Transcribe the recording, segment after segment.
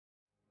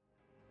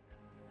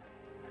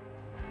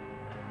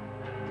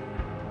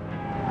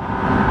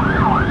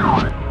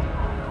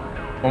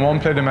mom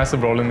played a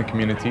massive role in the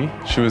community.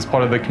 She was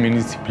part of the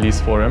Community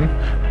Police Forum,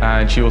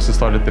 and she also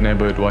started the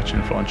Neighborhood Watch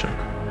in Franschhoek.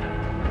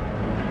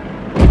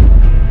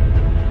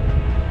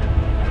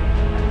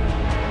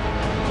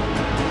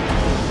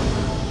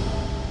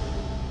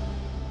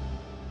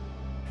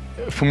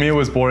 For me, it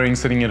was boring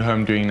sitting at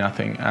home doing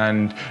nothing,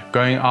 and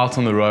going out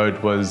on the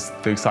road was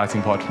the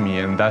exciting part for me,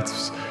 and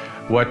that's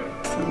what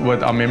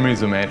our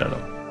memories were made out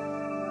of.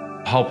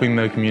 Helping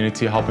the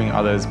community, helping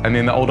others. And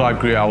then the older I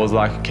grew, I was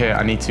like, okay,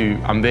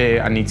 I'm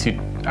there, I need to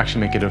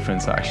actually make a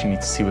difference. I actually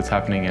need to see what's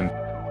happening. And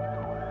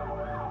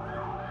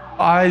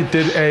I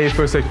did a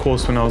first aid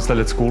course when I was still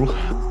at school.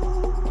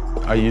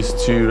 I used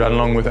to run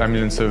along with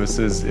ambulance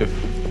services. If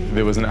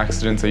there was an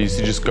accident, I used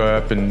to just go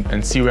up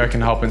and see where I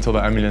can help until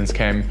the ambulance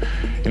came,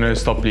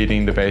 stop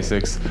bleeding, the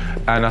basics.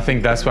 And I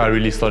think that's where I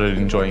really started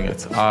enjoying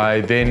it.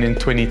 I then in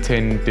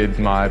 2010 did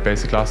my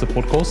basic life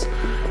support course.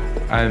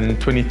 And in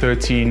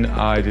 2013,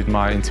 I did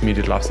my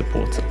intermediate life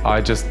support. I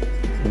just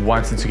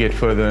wanted to get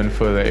further and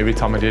further. Every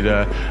time I did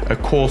a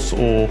course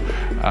or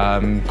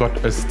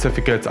got a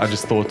certificate, I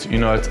just thought, you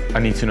know what, I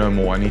need to know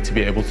more. I need to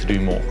be able to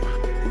do more.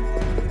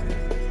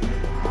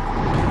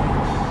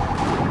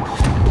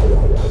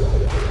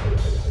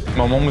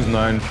 My mom was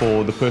known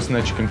for the person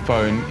that you can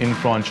phone in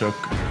Franschhoek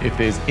if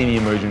there's any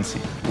emergency.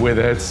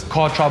 Whether it's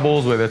car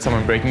troubles, whether it's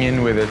someone breaking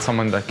in, whether it's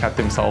someone that cut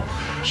themselves,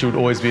 she would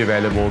always be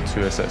available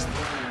to assist.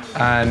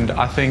 And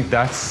I think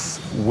that's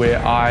where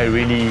I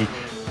really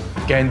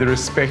gained the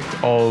respect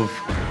of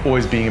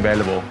always being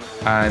available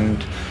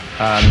and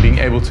being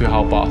able to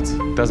help out.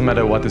 Doesn't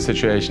matter what the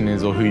situation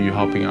is or who you're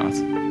helping out.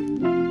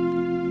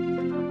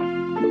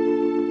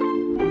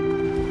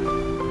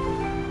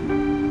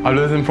 I've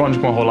lived in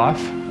Franschhoek my whole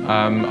life.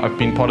 I've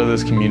been part of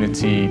this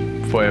community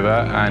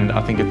forever, and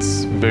I think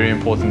it's very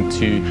important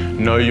to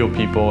know your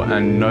people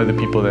and know the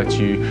people that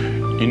you're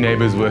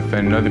neighbours with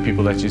and know the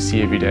people that you see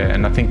every day,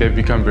 and I think they've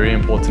become very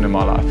important in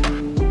my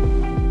life.